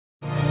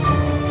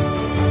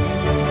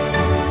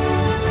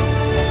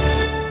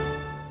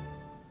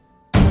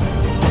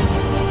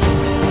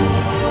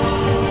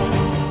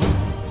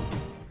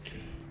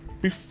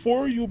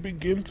Before you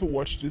begin to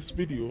watch this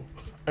video,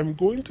 I'm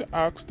going to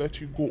ask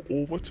that you go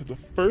over to the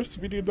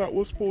first video that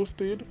was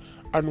posted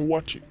and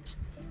watch it.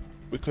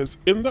 Because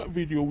in that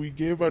video we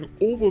gave an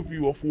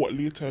overview of what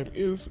Laytime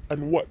is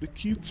and what the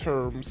key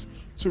terms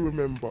to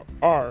remember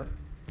are.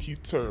 Key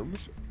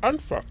terms and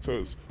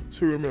factors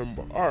to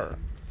remember are.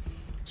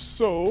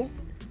 So,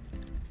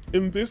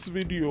 in this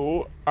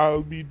video,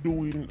 I'll be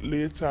doing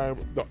Laytime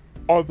the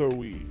other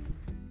way.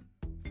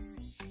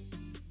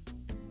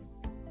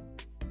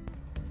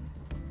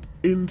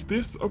 In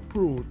this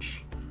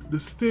approach, the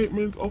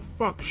statement of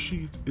fact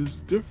sheet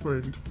is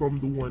different from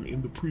the one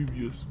in the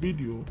previous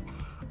video,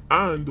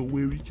 and the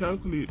way we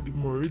calculate the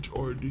merge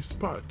or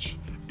dispatch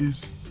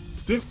is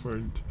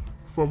different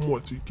from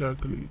what we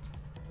calculate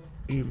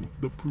in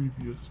the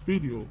previous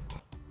video.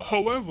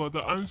 However,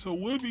 the answer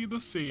will be the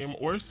same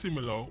or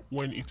similar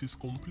when it is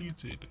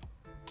completed.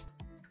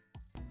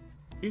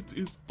 It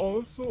is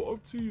also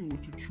up to you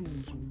to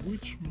choose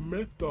which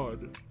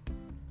method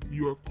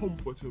you're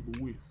comfortable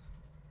with.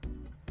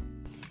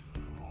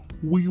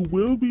 We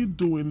will be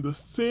doing the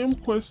same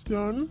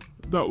question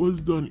that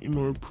was done in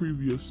our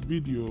previous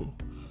video,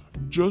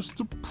 just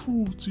to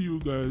prove to you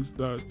guys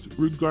that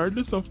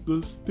regardless of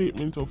the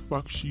statement of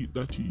fact sheet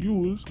that you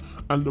use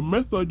and the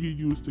method you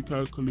use to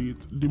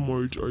calculate the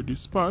merge or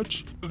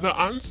dispatch, the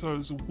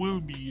answers will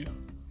be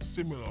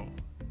similar.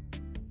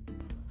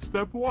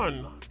 Step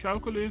 1.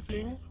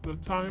 Calculating the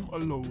time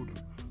allowed.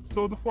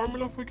 So the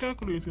formula for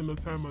calculating the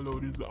time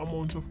allowed is the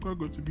amount of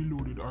cargo to be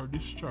loaded or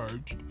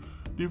discharged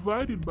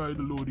divided by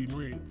the loading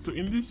rate. So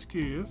in this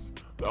case,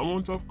 the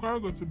amount of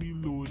cargo to be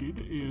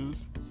loaded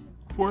is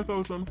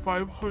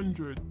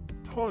 4,500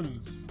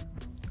 tons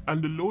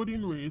and the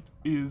loading rate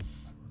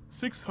is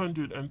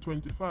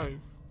 625.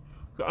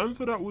 The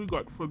answer that we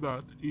got for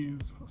that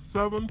is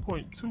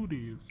 7.2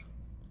 days.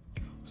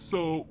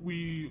 So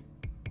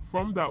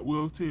from that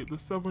we'll take the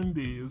 7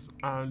 days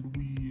and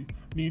we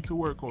need to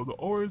work out the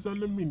hours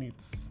and the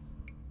minutes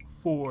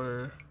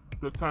for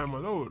the time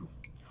allowed.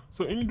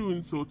 So in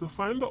doing so, to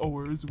find the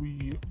hours,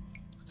 we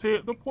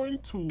take the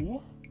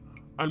 0.2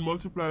 and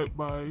multiply it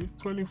by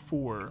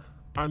 24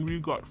 and we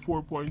got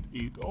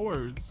 4.8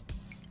 hours.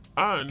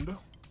 And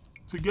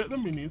to get the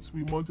minutes,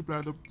 we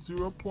multiply the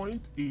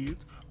 0.8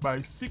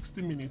 by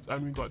 60 minutes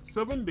and we got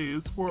 7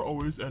 days, 4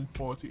 hours and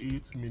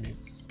 48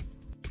 minutes.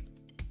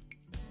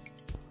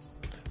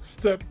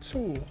 Step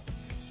 2.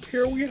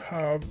 Here we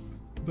have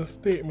the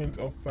statement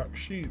of fact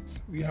sheet.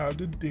 We have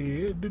the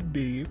day, the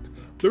date,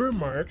 the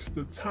remarks,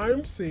 the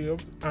time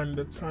saved, and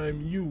the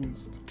time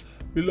used.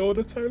 Below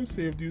the time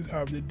saved, you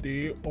have the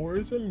day,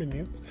 hours, and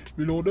minutes.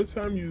 Below the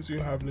time used, you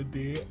have the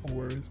day,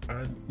 hours,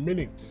 and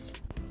minutes.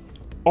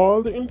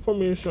 All the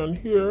information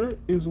here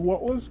is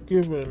what was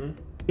given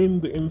in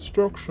the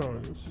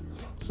instructions.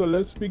 So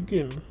let's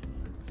begin.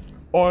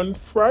 On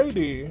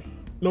Friday,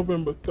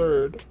 November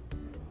 3rd,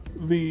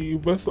 the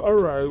vessel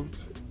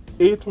arrived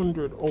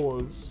 800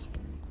 hours.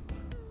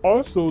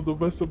 Also, the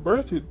vessel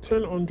berthed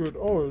 1000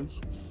 hours.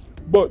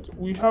 But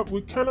we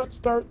cannot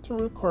start to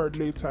record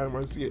Laytime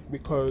as yet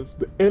because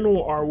the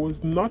NOR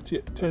was not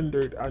yet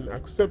tendered and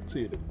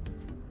accepted.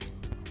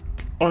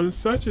 On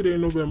Saturday,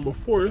 November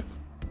 4th,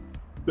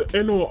 the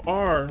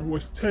NOR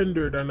was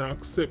tendered and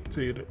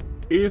accepted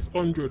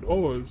 800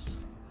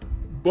 hours.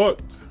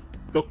 But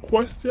the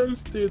question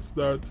states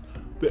that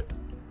the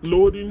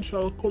loading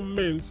shall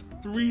commence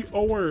 3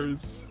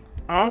 hours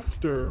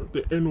after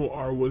the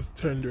NOR was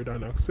tendered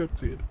and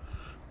accepted.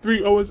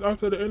 3 hours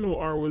after the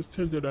NOR was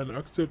tendered and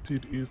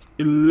accepted is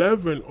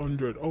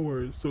 1100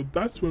 hours. So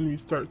that's when we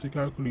start to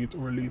calculate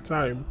our lay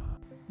time.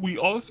 We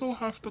also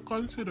have to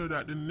consider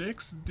that the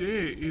next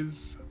day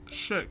is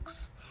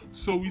checks.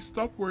 So we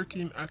stop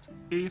working at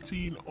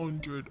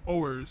 1800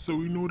 hours. So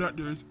we know that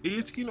there's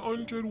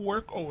 1800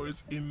 work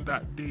hours in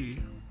that day.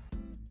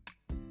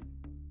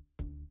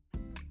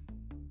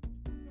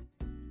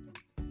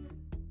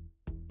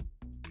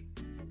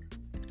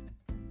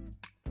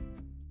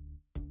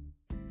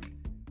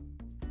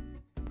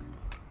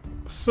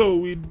 So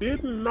we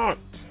did not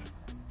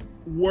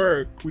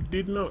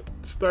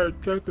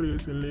start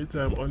calculating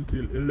Laytime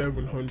until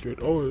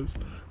 1100 hours.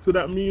 So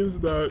that means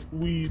that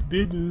we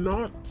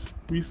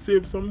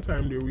saved some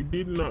time there. We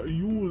did not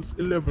use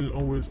 11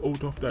 hours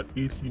out of that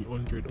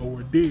 1800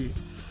 hour day.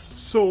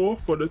 So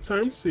for the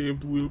time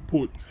saved, we'll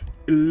put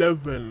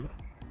 11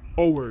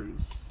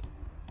 hours.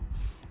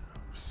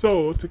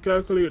 So to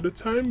calculate the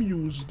time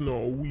used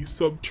now, we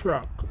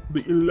subtract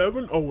the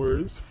 11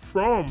 hours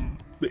from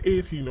the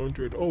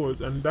 1800 hours,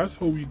 and that's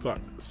how we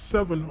got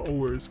 7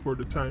 hours for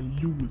the time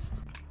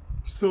used.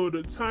 So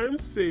the time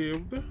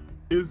saved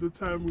is the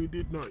time we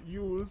did not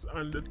use,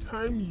 and the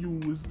time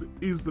used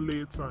is the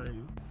lay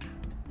time.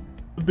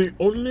 The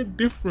only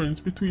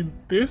difference between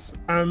this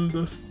and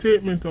the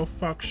statement of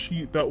fact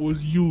sheet that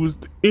was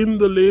used in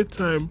the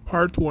Laytime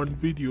part 1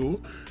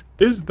 video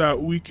is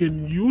that we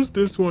can use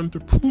this one to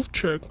proof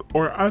check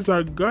or as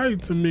a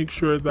guide to make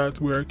sure that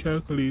we are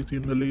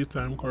calculating the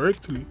Laytime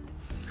correctly.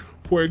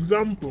 For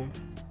example,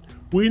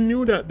 we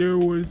knew that there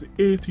was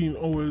 18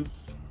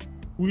 hours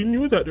we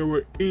knew that there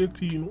were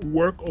 18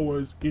 work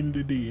hours in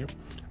the day,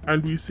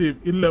 and we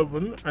saved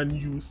 11 and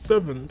used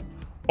 7.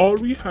 All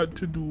we have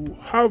to do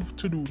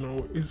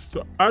now is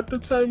to add the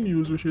time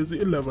used, which is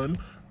the 11,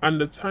 and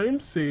the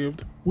time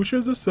saved, which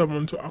is the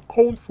 7, to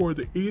account for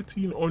the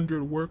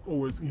 1800 work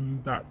hours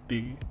in that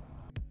day.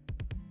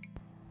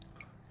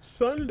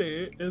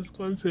 Sunday is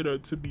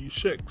considered to be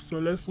check, so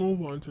let's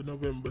move on to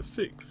November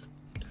 6th.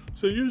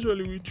 So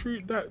usually we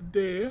treat that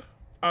day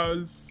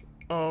as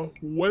a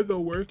weather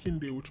working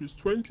day, which is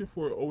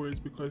 24 hours,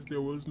 because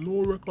there was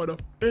no record of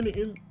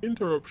any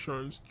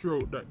interruptions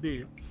throughout that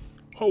day.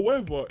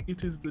 However,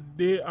 it is the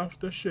day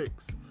after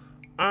checks,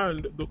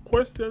 and the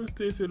question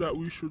stated that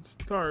we should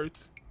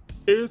start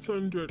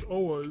 800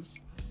 hours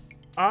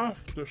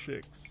after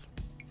checks.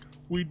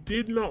 We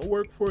did not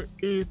work for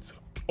 8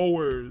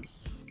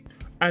 hours,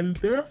 and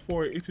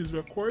therefore it is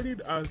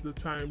recorded as the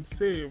time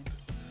saved,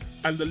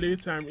 and the lay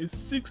time is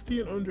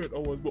 1600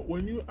 hours. But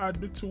when you add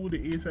the 2,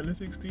 the 8 and the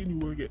 16, you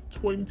will get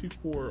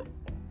 24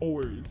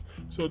 hours.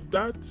 So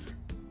that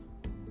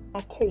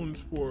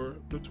accounts for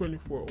the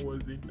 24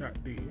 hours in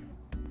that day.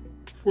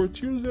 For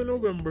Tuesday,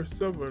 November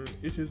 7,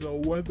 it is a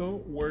weather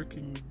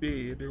working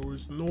day. There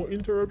was no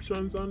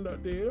interruptions on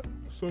that day,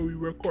 so we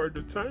record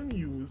the time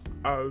used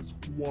as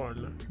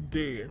 1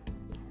 day.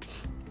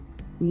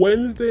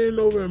 Wednesday,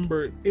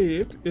 November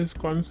 8 is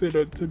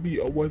considered to be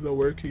a weather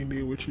working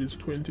day, which is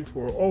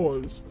 24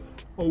 hours.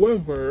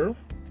 However,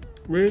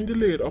 rain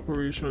delayed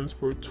operations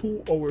for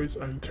 2 hours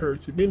and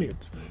 30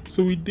 minutes.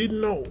 So we did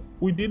not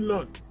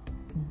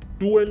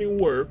do any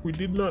work, we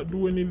did not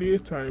do any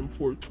Laytime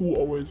for 2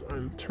 hours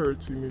and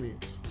 30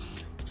 minutes.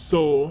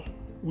 So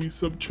we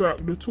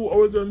subtract the 2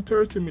 hours and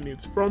 30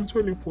 minutes from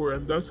 24,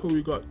 and that's how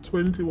we got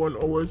 21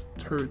 hours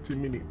 30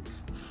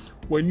 minutes.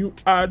 When you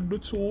add the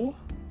 2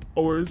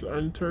 hours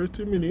and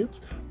 30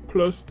 minutes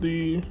plus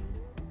the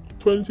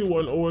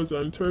 21 hours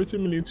and 30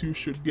 minutes, you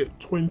should get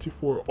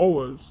 24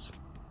 hours.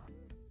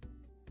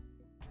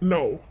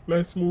 Now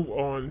let's move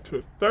on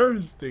to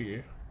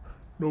Thursday,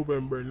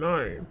 November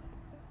 9.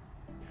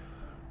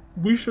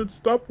 We should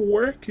stop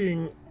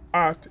working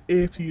at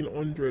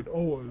 1800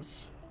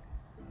 hours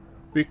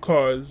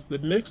because the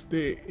next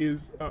day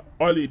is a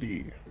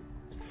holiday.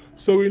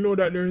 So we know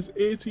that there's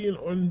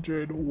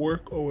 1800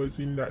 work hours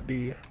in that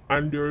day,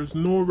 and there's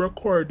no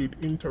recorded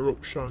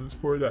interruptions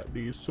for that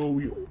day, so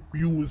we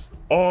used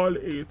all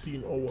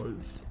 18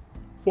 hours.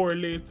 For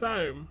late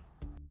time,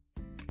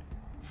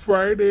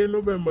 Friday,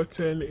 November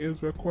 10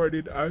 is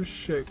recorded as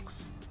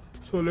checks.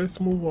 So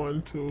let's move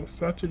on to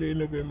Saturday,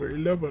 November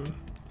 11.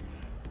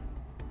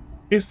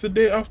 It's the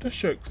day after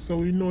checks, so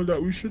we know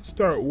that we should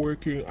start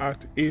working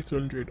at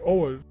 800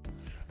 hours.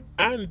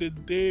 And the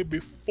day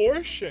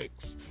before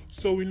checks,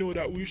 so we know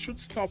that we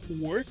should stop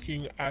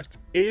working at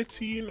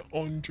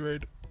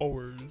 1800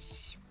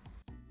 hours.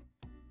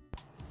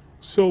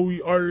 So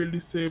we already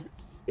saved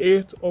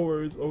 8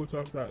 hours out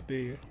of that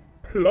day.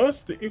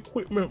 Plus the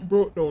equipment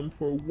broke down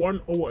for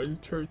 1 hour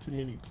and 30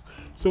 minutes.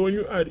 So when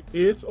you add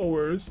 8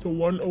 hours to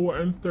 1 hour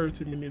and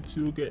 30 minutes,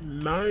 you get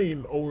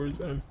 9 hours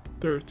and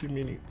 30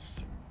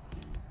 minutes.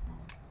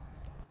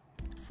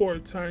 For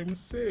time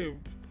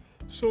saved.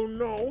 So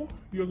now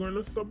you're going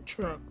to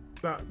subtract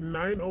that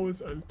 9 hours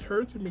and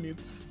 30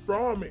 minutes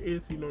from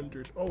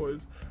 1800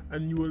 hours,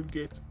 and you will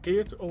get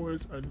 8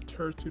 hours and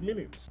 30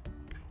 minutes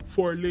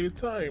for late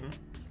time.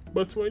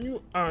 But when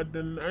you add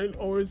the 9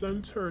 hours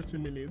and 30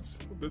 minutes,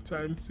 the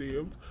time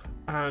saved,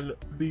 and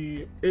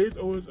the 8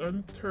 hours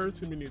and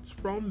 30 minutes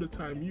from the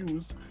time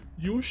used,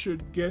 you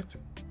should get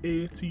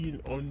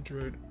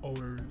 1800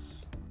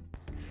 hours.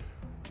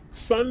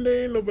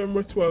 Sunday,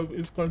 November 12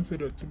 is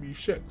considered to be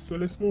check. So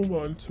let's move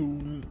on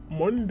to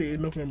Monday,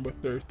 November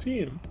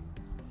 13.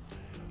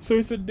 So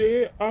it's a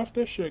day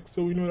after check,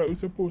 so we know that we're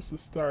supposed to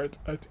start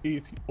at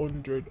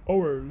 800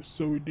 hours.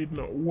 So we did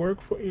not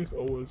work for 8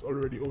 hours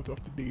already out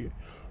of the day.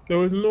 There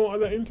was no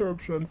other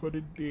interruption for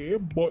the day,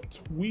 but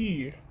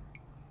we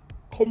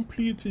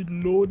completed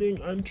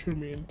loading and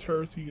trimming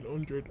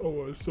 1300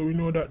 hours. So we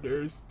know that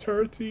there's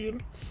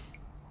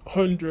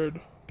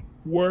 1300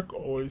 work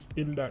hours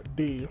in that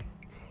day.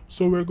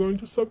 So we're going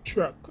to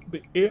subtract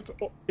the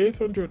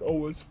 800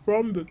 hours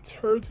from the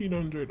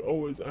 1300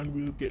 hours, and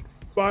we'll get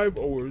 5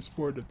 hours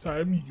for the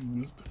time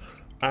used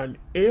and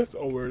 8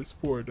 hours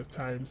for the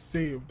time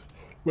saved.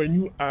 When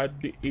you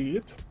add the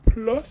 8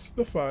 plus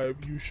the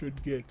 5, you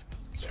should get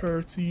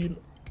 13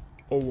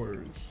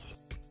 hours.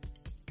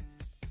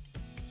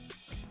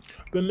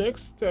 The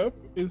next step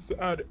is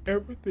to add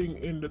everything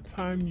in the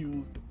time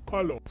used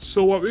column.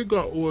 So what we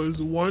got was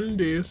 1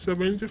 day,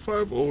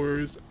 75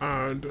 hours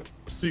and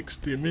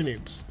 60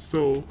 minutes.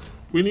 So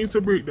we need to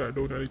break that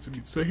down a little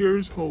bit. So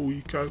here's how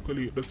we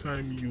calculate the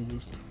time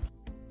used.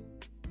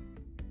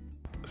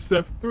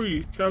 Step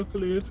 3,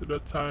 calculate the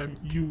time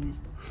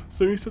used.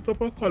 So we set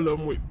up a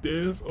column with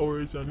days,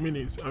 hours and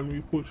minutes, and we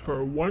put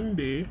her 1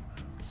 day,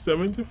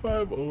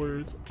 75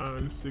 hours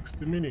and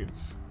 60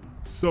 minutes.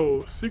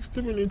 So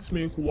 60 minutes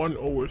make 1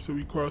 hour, so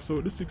we cross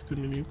out the 60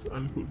 minutes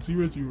and put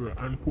 00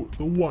 and put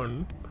the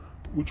 1,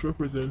 which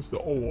represents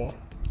the hour,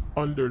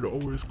 under the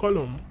hours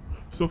column.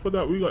 So for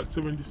that we got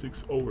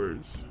 76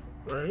 hours,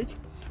 right?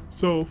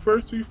 So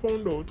first we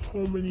found out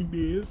how many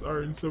days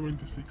are in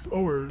 76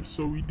 hours.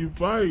 So we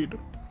divide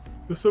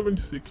the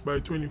 76 by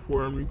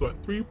 24 and we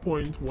got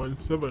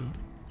 3.17.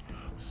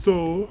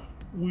 So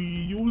we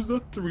use the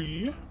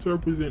 3 to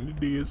represent the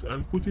days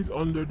and put it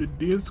under the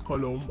days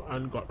column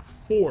and got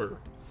 4.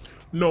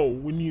 Now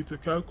we need to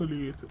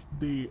calculate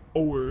the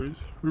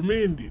hours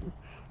remaining.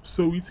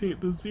 So we take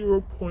the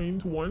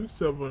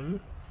 0.17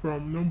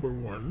 from number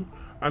 1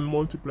 and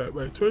multiply it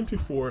by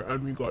 24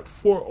 and we got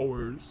 4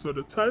 hours. So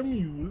the time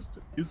used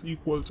is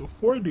equal to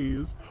 4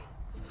 days,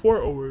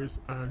 4 hours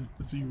and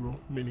 0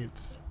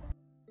 minutes.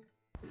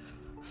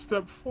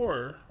 Step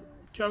 4.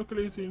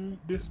 Calculating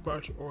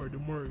dispatch or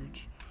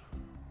demurrage.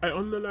 I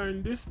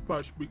underline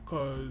dispatch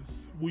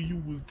because we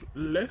used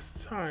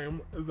less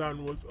time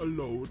than was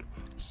allowed,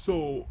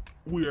 so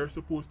we are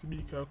supposed to be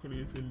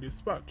calculating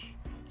dispatch.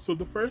 So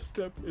the first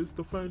step is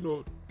to find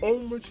out how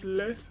much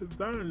less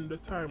than the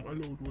time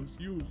allowed was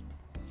used.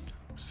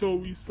 So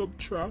we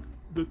subtract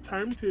the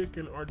time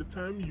taken or the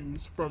time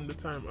used from the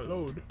time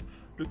allowed.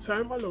 The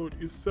time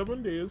allowed is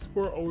 7 days,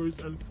 4 hours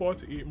and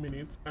 48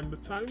 minutes, and the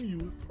time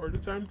used or the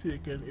time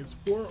taken is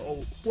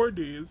 4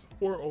 days,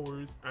 4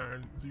 hours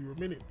and 0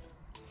 minutes.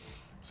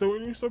 So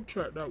when we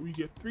subtract that, we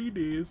get 3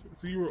 days,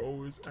 0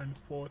 hours and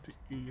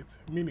 48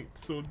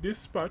 minutes. So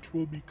dispatch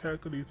will be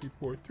calculated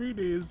for 3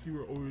 days,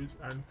 0 hours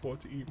and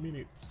 48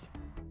 minutes.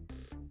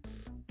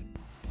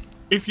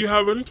 If you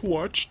haven't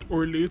watched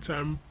our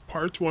Laytime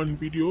part 1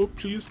 video,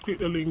 please click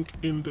the link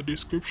in the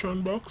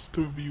description box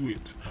to view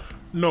it.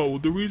 Now,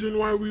 the reason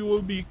why we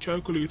will be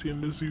calculating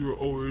the 0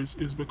 hours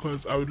is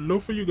because I would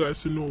love for you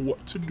guys to know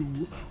what to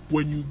do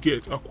when you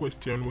get a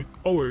question with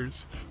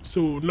hours.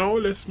 So now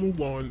let's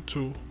move on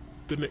to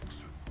the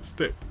next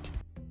step.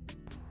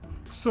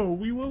 So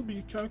we will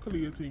be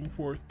calculating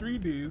for 3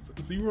 days,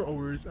 0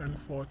 hours and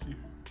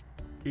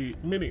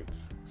 48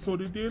 minutes. So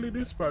the daily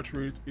dispatch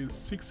rate is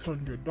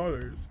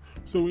 $600.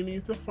 So we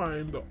need to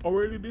find the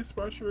hourly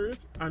dispatch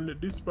rate and the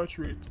dispatch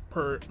rate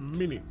per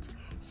minute.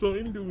 So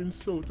in doing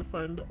so, to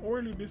find the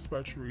hourly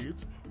dispatch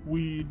rate,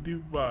 we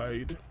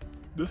divide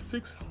the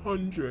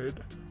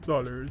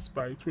 $600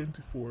 by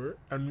 24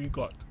 and we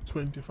got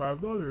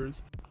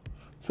 $25.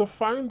 To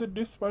find the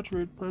dispatch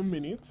rate per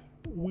minute,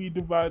 we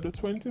divide the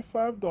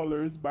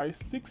 $25 by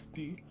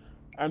 60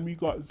 and we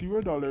got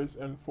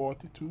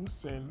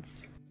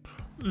 $0.42.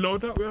 Now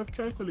that we have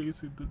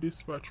calculated the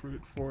dispatch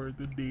rate for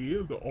the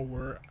day, the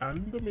hour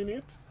and the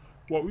minute,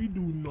 what we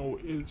do now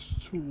is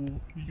to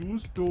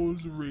use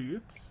those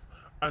rates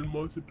and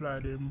multiply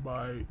them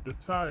by the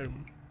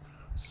time.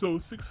 So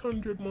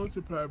 600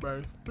 multiplied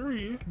by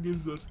 3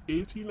 gives us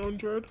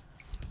 1800.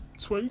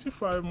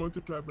 25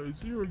 multiplied by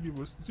 0 gives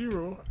us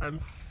 0,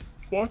 and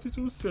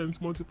 42 cents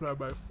multiplied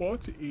by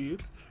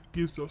 48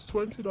 gives us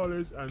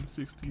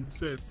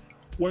 $20.16.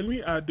 When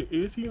we add the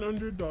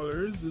 $1,800,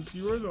 the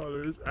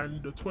 $0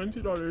 and the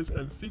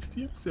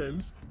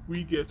 $20.16,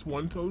 we get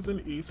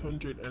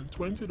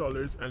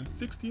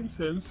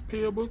 $1,820.16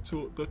 payable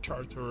to the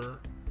charterer.